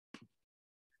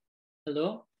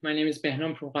Hello, my name is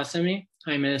Behnam Qasemi.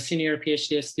 I'm a senior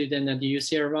PhD student at the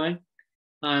UC Irvine.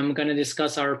 I'm going to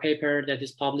discuss our paper that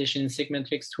is published in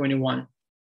Sigmatrix 21.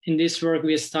 In this work,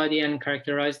 we study and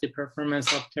characterize the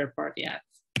performance of third-party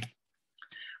ads.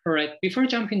 All right, before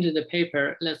jumping to the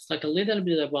paper, let's talk a little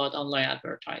bit about online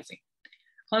advertising.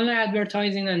 Online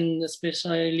advertising and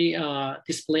especially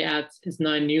display ads is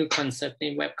not a new concept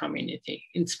in web community.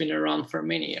 It's been around for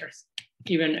many years.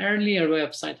 Even earlier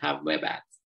websites have web ads.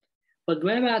 But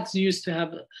web ads used to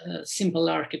have a simple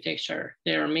architecture.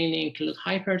 They mainly include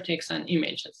hypertext and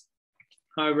images.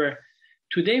 However,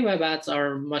 today web ads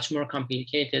are much more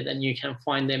complicated, and you can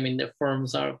find them in the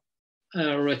forms of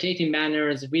rotating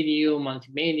banners, video,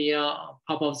 multimedia,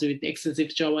 pop-ups with excessive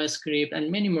JavaScript,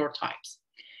 and many more types.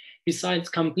 Besides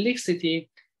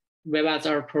complexity, web ads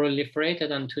are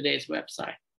proliferated on today's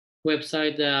website.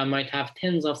 Website might have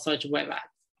tens of such web ads.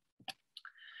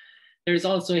 There's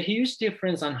also a huge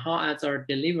difference on how ads are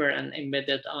delivered and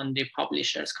embedded on the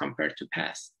publishers compared to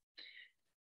past.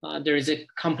 There is a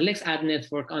complex ad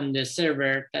network on the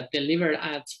server that delivers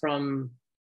ads from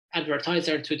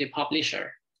advertiser to the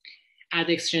publisher.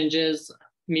 Ad exchanges,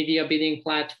 media bidding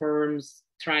platforms,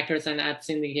 trackers and ad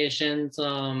syndications,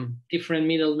 different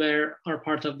middleware are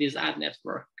part of this ad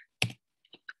network.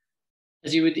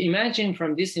 As you would imagine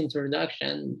from this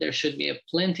introduction, there should be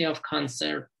plenty of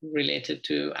concerns related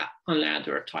to online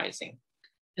advertising,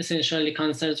 essentially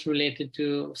concerns related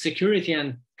to security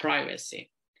and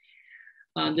privacy.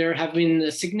 There have been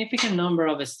a significant number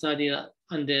of studies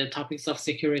on the topics of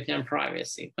security and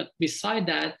privacy, but beside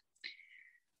that,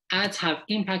 ads have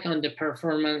impact on the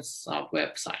performance of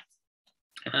websites.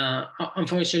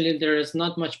 Unfortunately, there is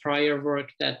not much prior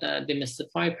work that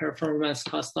demystifies performance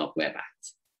cost of web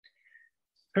ads.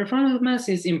 Performance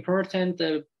is important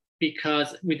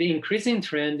because with the increasing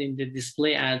trend in the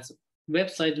display ads,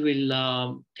 websites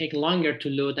will take longer to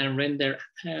load and render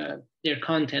their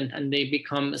content, and they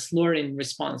become slower in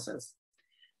responses.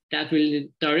 That will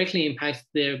directly impact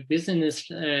their business,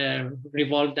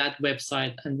 revolve that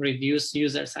website, and reduce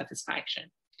user satisfaction.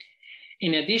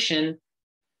 In addition,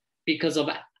 because of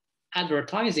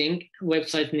advertising,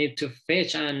 websites need to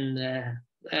fetch and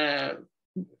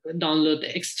download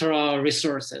extra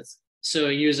resources. So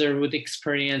a user would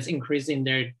experience increase in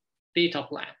their data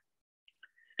plan.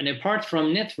 And apart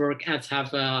from network, ads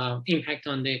have impact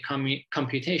on the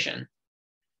computation.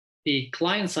 The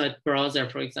client-side browser,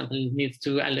 for example, needs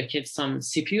to allocate some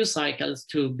CPU cycles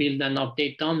to build and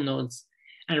update DOM nodes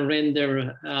and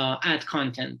render ad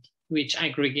content, which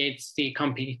aggregates the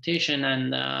computation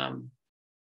and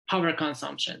power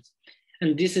consumption.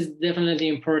 And this is definitely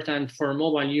important for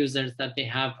mobile users that they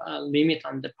have a limit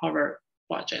on the power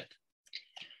budget.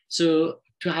 So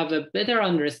to have a better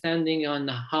understanding on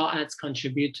how ads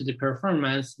contribute to the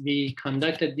performance, we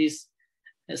conducted this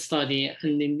study.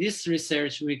 And in this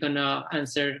research, we're gonna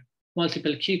answer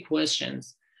multiple key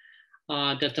questions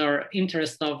that are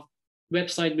interest of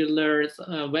website builders,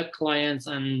 web clients,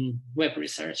 and web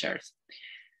researchers.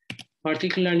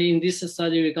 Particularly in this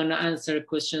study, we're gonna answer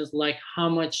questions like how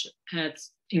much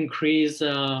ads increase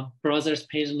browser's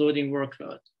page loading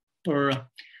workload, or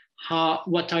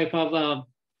what type of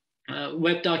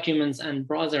web documents and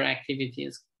browser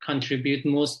activities contribute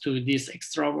most to this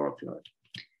extra workload.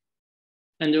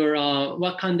 And or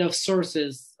what kind of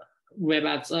sources web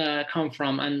ads come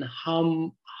from, and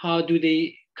how do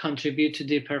they contribute to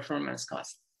the performance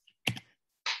cost.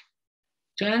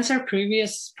 To answer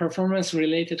previous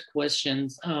performance-related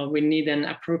questions, we need an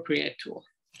appropriate tool.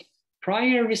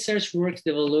 Prior research work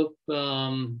developed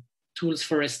tools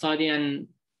for a study and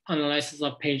analysis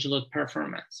of page load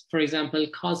performance. For example,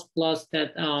 Cost Plus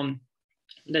that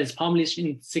is published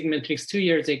in Sigmatrix 2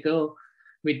 years ago.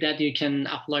 With that, you can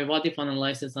apply what-if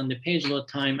analysis on the page load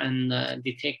time and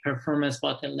detect performance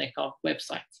bottleneck of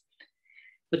websites.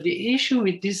 But the issue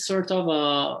with this sort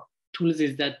of tools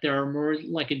is that they are more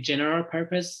like a general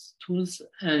purpose tools,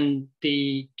 and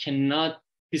they cannot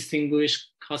distinguish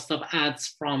cost of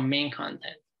ads from main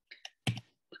content.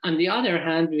 On the other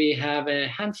hand, we have a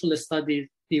handful of studies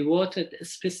devoted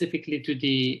specifically to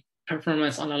the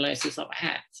performance analysis of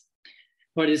ads.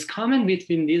 What is common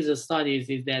between these studies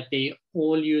is that they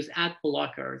all use ad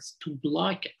blockers to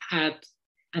block ads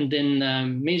and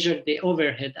then measure the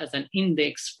overhead as an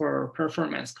index for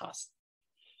performance cost.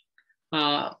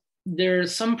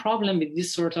 There's some problem with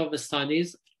this sort of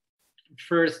studies.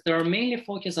 First, they're mainly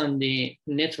focused on the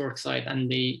network side, and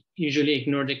they usually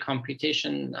ignore the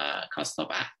computation cost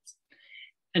of ads.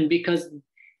 And because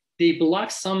they block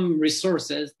some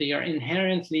resources, they are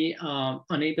inherently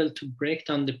unable to break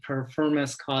down the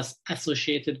performance costs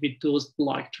associated with those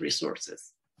blocked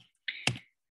resources.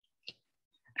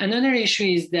 Another issue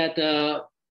is that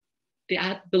the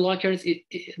ad blockers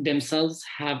themselves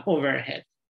have overhead.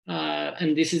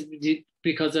 And this is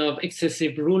because of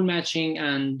excessive rule matching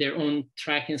and their own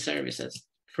tracking services.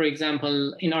 For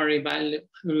example, in our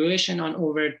evaluation on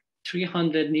over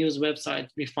 300 news websites,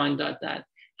 we find out that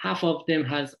half of them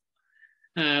has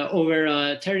over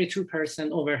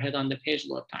 32% overhead on the page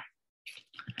load time.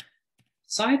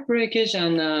 Site breakage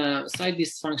and site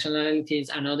dysfunctionality is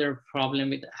another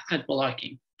problem with ad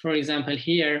blocking. For example,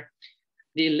 here,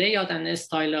 the layout and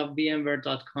style of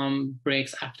VMware.com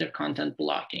breaks after content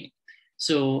blocking.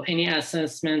 So any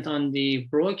assessment on the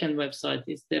broken website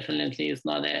is definitely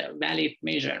not a valid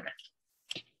measurement.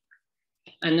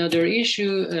 Another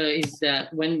issue is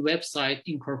that when websites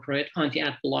incorporate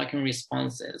anti-ad blocking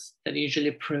responses, that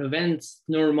usually prevents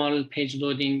normal page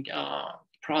loading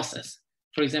process.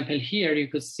 For example, here you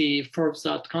could see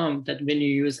Forbes.com that when you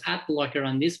use ad blocker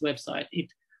on this website, it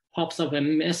pops up a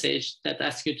message that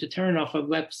asks you to turn off a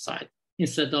website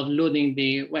instead of loading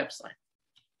the website.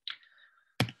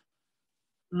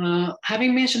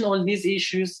 Having mentioned all these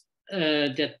issues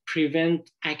that prevent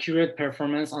accurate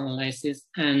performance analysis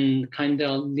and kind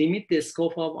of limit the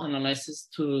scope of analysis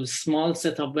to a small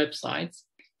set of websites,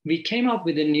 we came up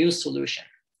with a new solution.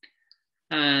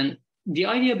 And the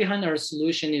idea behind our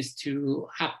solution is to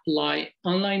apply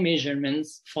online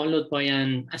measurements followed by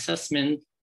an assessment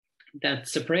that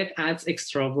separate ads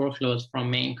extra workloads from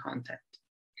main content.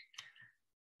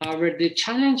 However, the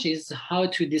challenge is how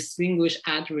to distinguish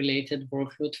ad-related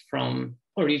workload from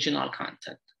original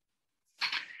content.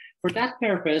 For that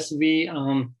purpose, we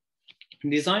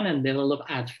design and develop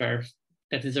AdPerf,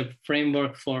 that is a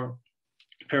framework for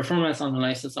performance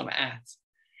analysis of ads.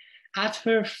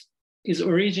 AdPerf is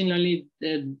originally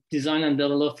designed and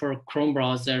developed for Chrome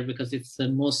browser because it's the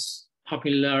most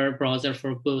popular browser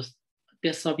for both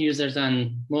desktop users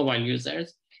and mobile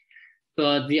users.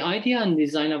 But the idea and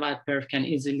design of AdPerf can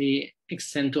easily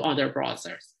extend to other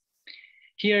browsers.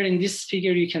 Here in this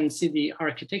figure, you can see the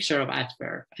architecture of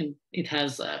AdPerf, and it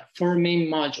has 4 main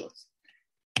modules.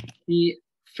 The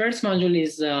first module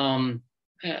is a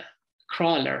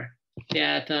crawler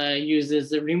that uses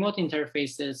the remote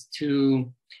interfaces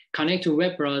to connect to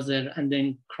web browser and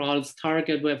then crawls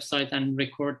target website and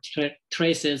record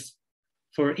traces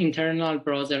for internal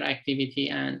browser activity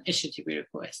and HTTP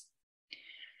requests.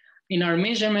 In our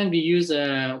measurement, we use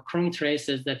Chrome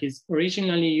traces that is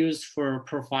originally used for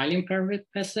profiling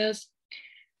purposes.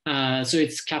 So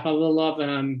it's capable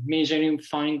of measuring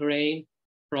fine-grained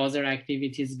browser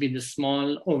activities with a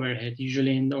small overhead,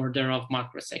 usually in the order of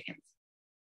microseconds.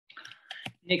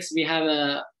 Next, we have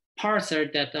a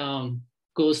parser that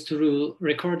goes through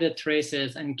recorded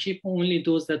traces and keep only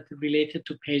those that are related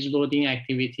to page loading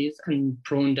activities and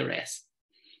prune the rest.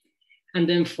 And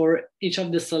then for each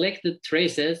of the selected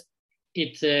traces,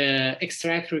 it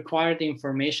extracts required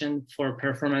information for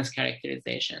performance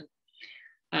characterization.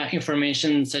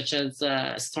 Information such as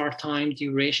start time,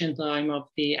 duration time of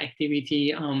the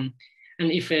activity, and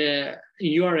if a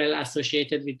URL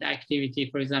associated with the activity,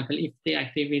 for example, if the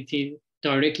activity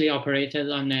directly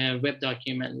operated on a web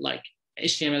document like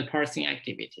HTML parsing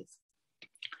activities.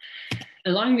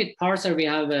 Along with parser, we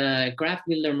have a graph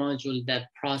builder module that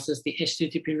processes the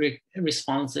HTTP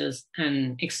responses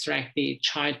and extract the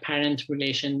child-parent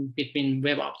relation between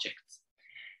web objects.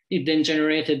 It then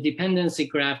generates a dependency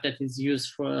graph that is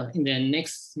used for in the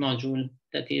next module,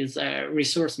 that is a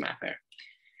resource mapper.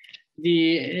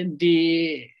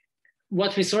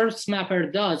 What resource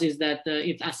mapper does is that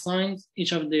it assigns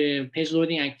each of the page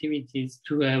loading activities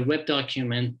to a web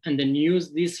document and then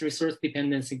use this resource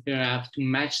dependency graph to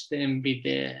match them with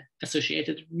the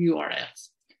associated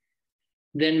URLs.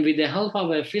 Then with the help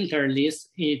of a filter list,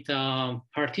 it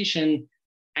partitions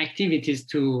activities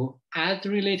to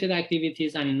ad-related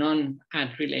activities and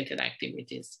non-ad-related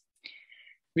activities.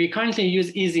 We currently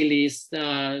use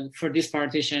EasyList for this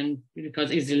partition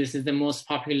because EasyList is the most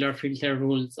popular filter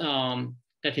rules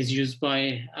that is used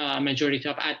by a majority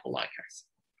of ad blockers.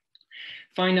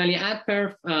 Finally,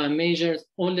 AdPerf measures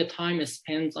all the time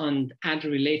spent on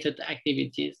ad-related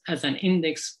activities as an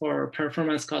index for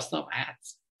performance cost of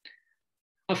ads.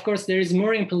 Of course, there is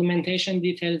more implementation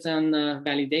details and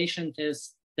validation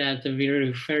tests that we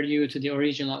refer you to the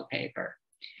original paper.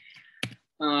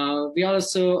 We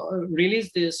also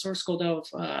released the source code of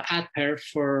AdPerf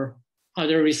for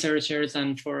other researchers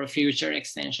and for future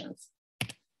extensions.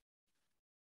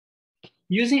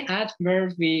 Using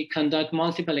AdPerf, we conduct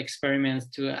multiple experiments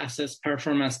to assess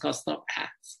performance cost of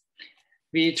ads.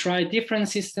 We try different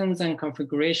systems and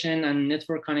configuration and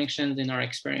network connections in our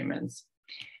experiments.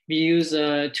 We use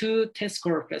 2 test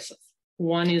corpuses.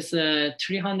 One is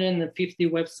 350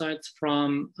 websites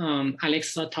from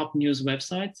Alexa top news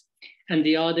websites, and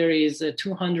the other is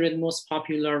 200 most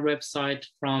popular websites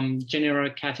from general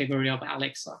category of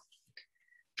Alexa.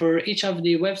 For each of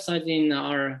the websites in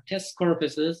our test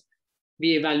corpuses,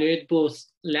 we evaluate both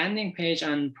landing page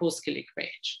and post-click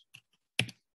page.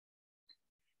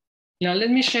 Now, let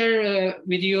me share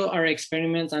with you our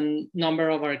experiments and number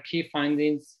of our key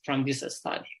findings from this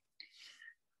study.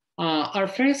 Our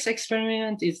first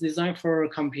experiment is designed for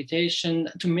computation,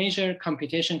 to measure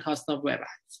computation cost of web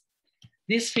ads.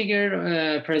 This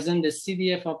figure presents the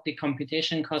CDF of the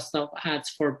computation cost of ads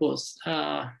for both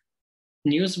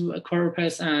news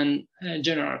corpus and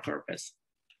general corpus.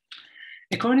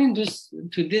 According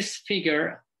to this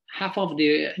figure, half of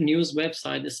the news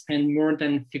websites spend more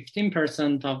than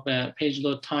 15% of the page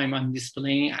load time on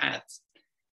displaying ads.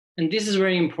 And this is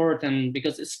very important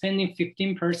because spending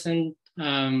 15%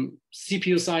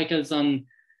 CPU cycles on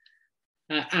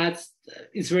ads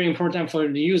is very important for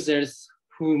the users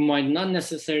who might not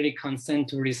necessarily consent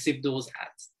to receive those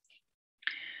ads.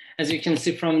 As you can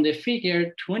see from the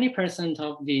figure, 20%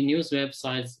 of the news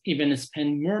websites even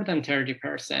spend more than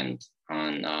 30%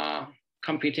 on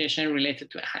computation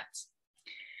related to ads.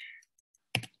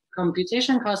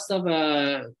 Computation cost of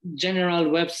a general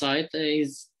website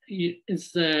is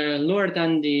lower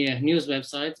than the news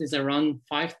website, is around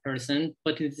 5%,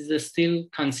 but it is still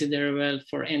considerable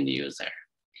for end user.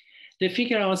 The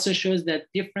figure also shows that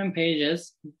different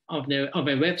pages of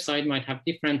a website might have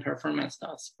different performance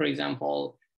costs. For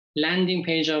example, landing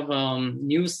page of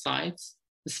news sites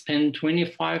spend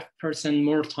 25%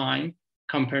 more time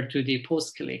compared to the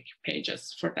post-click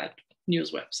pages for that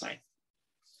news website.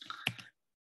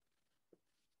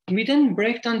 We then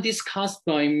break down this cost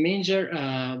by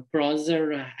major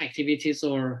browser activities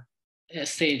or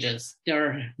stages. They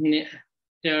are named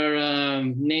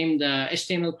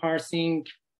HTML parsing,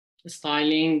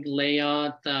 styling,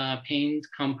 layout, paint,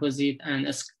 composite, and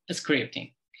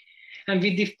scripting. And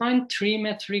we define 3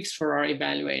 metrics for our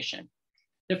evaluation.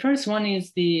 The first one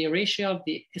is the ratio of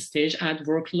the stage ad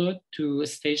workload to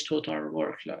stage total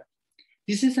workload.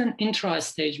 This is an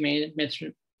intra-stage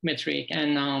metric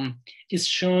and is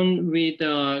shown with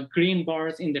green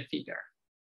bars in the figure.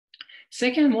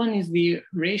 Second one is the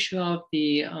ratio of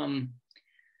the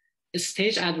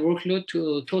stage ad workload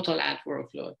to total ad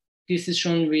workload. This is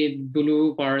shown with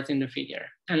blue bars in the figure.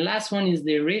 And last one is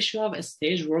the ratio of a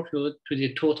stage workload to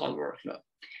the total workload.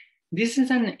 This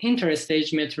is an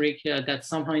interstage metric that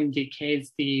somehow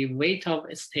indicates the weight of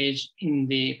a stage in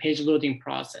the page loading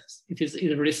process. It is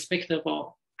irrespective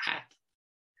of ad.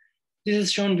 This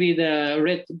is shown with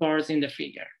red bars in the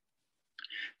figure.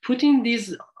 Putting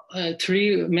these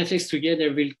 3 metrics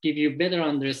together will give you better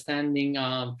understanding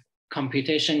of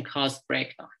computation cost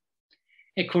breakdown.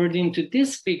 According to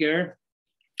this figure,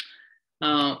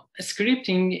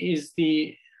 scripting is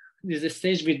the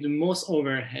stage with the most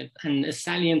overhead and a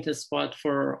salient spot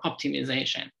for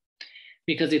optimization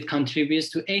because it contributes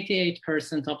to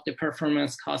 88% of the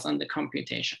performance cost on the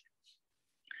computation.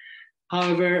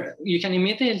 However, you can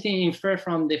immediately infer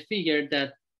from the figure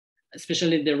that,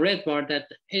 especially the red bar,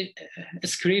 that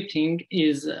scripting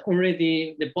is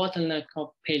already the bottleneck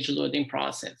of page loading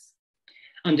process.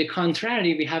 On the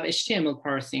contrary, we have HTML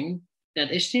parsing.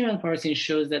 That HTML parsing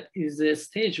shows that is a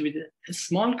stage with a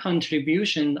small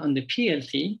contribution on the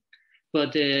PLT,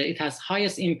 but it has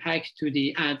highest impact to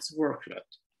the ads workload.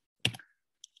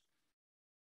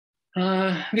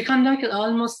 We conducted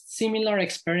almost similar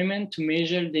experiment to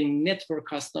measure the network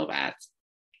cost of ads.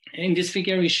 In this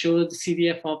figure, we showed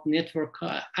CDF of network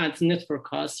ads network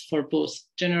costs for both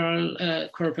general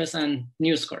corpus and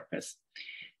news corpus.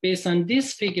 Based on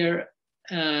this figure,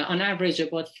 on average,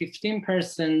 about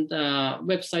 15%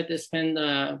 websites spend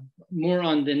more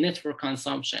on the network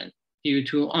consumption due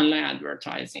to online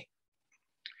advertising.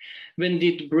 When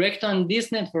we break down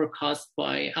this network cost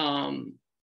by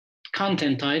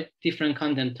content type, different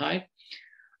content type,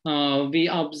 we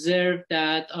observed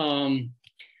that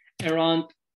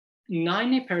around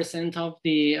 90% of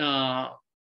the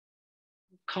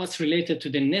costs related to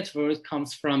the network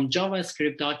comes from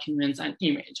JavaScript documents and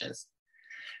images.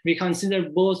 We consider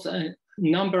both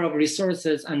number of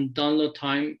resources and download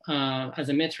time as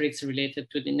a metrics related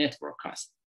to the network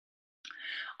cost.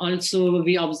 Also,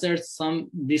 we observed some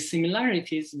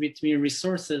dissimilarities between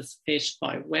resources fetched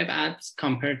by web ads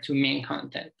compared to main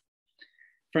content.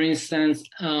 For instance,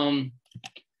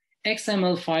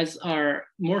 XML files are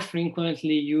more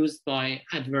frequently used by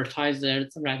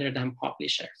advertisers rather than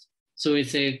publishers. So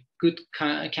it's a good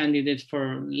candidate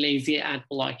for lazy ad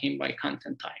blocking by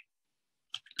content type.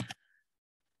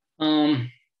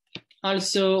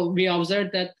 Also, we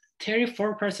observed that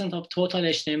 34% of total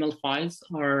HTML files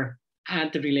are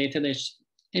ad-related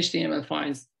HTML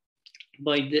files,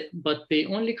 but they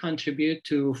only contribute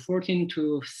to 14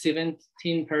 to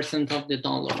 17% of the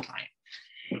download time.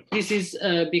 This is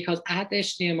because ad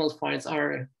HTML files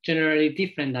are generally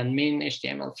different than main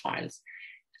HTML files,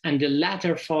 and the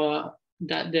latter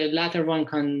one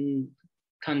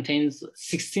contains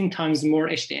 16 times more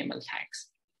HTML tags.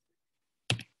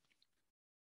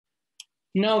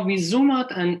 Now we zoom out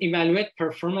and evaluate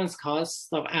performance costs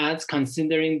of ads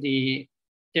considering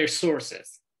their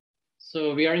sources.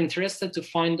 So we are interested to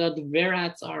find out where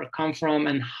ads come from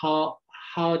and how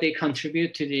they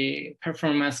contribute to the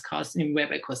performance costs in web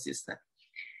ecosystem.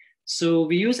 So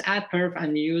we use AdPerf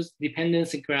and use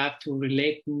dependency graph to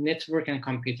relate network and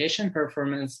computation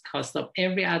performance cost of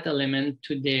every ad element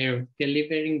to their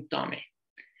delivering domain.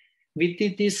 We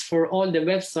did this for all the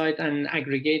website and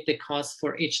aggregate the cost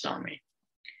for each domain.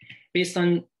 Based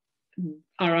on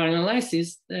our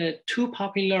analysis, two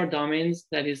popular domains,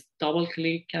 that is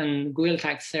DoubleClick and Google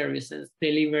Tag Services,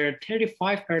 deliver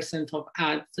 35% of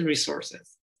ad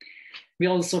resources. We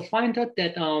also find out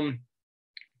that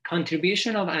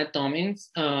contribution of ad domains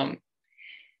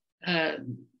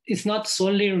is not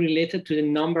solely related to the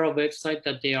number of websites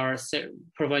that they are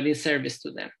providing service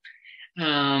to them.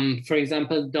 For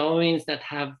example, domains that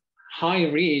have high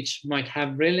reach might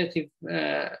have relative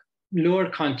lower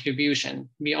contribution.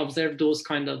 We observe those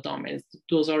kind of domains.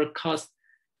 Those are cost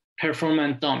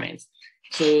performant domains.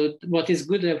 So what is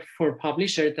good for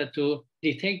publishers that to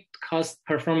detect cost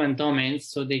performant domains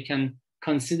so they can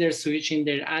consider switching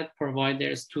their ad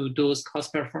providers to those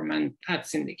cost performant ad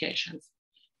syndications.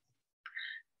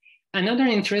 Another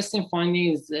interesting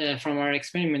finding is, from our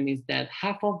experiment is that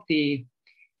half of the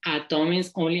ad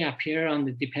domains only appear on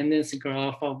the dependency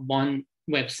graph of one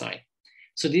website.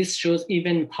 So this shows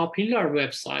even popular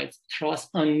websites trust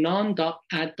on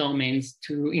non-ad domains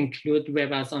to include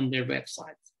web ads on their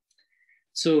websites.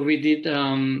 So we did,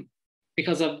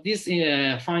 because of this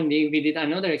finding, we did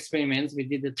another experiment. We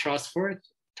did the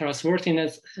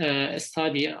trustworthiness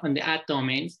study on the ad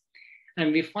domains.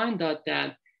 And we found out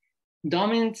that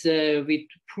domains with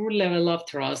poor level of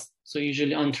trust, so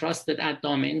usually untrusted ad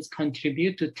domains,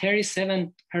 contribute to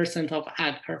 37% of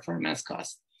ad performance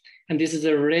costs. And this is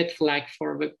a red flag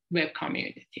for web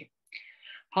community.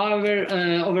 However,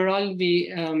 overall,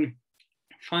 we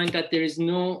find that there is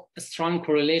no strong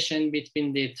correlation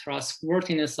between the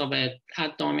trustworthiness of an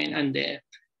ad domain and the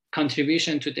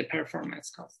contribution to the performance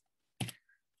cost.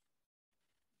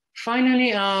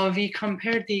 Finally, we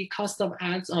compared the cost of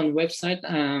ads on website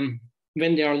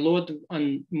when they are loaded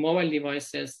on mobile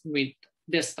devices with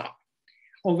desktop.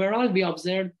 Overall, we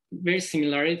observed very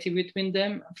similarity between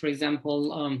them. For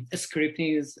example,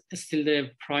 scripting is still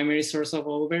the primary source of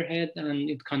overhead, and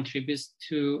it contributes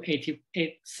to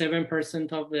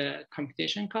 87% of the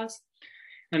computation cost.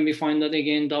 And we find that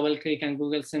again, DoubleClick and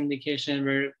Google syndication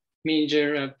were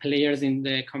major players in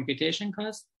the computation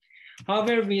cost.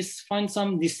 However, we find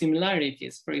some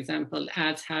dissimilarities. For example,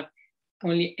 ads have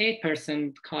only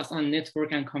 8% cost on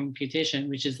network and computation,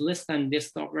 which is less than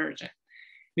desktop version.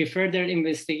 We further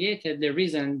investigated the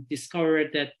reason,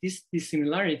 discovered that this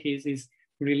dissimilarities is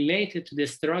related to the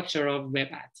structure of web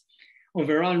ads.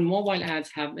 Overall, mobile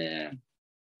ads have a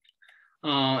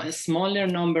smaller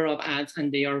number of ads,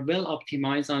 and they are well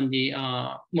optimized on the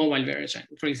mobile version.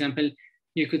 For example,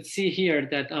 you could see here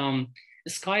that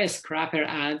skyscraper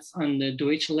ads on the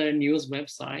Deutschler news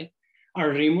website are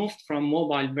removed from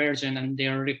mobile version, and they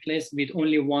are replaced with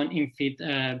only one in-feed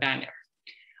banner.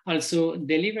 Also,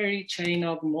 delivery chain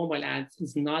of mobile ads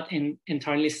is not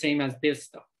entirely same as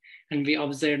desktop. And we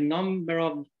observed number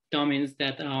of domains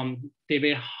that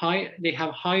they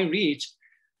have high reach,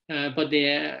 but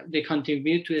they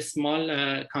contribute to a small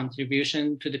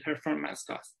contribution to the performance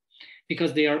cost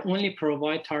because they are only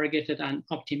provide targeted and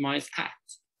optimized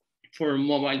ads for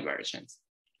mobile versions.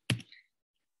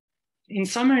 In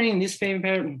summary, in this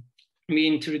paper, we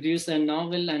introduced a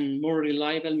novel and more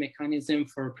reliable mechanism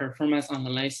for performance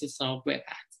analysis of web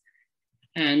ads.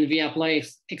 And we apply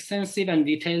extensive and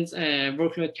detailed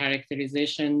workload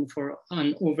characterization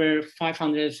on over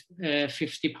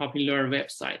 550 popular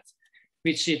websites,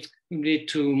 which it led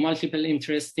to multiple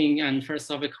interesting and first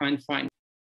of a kind findings.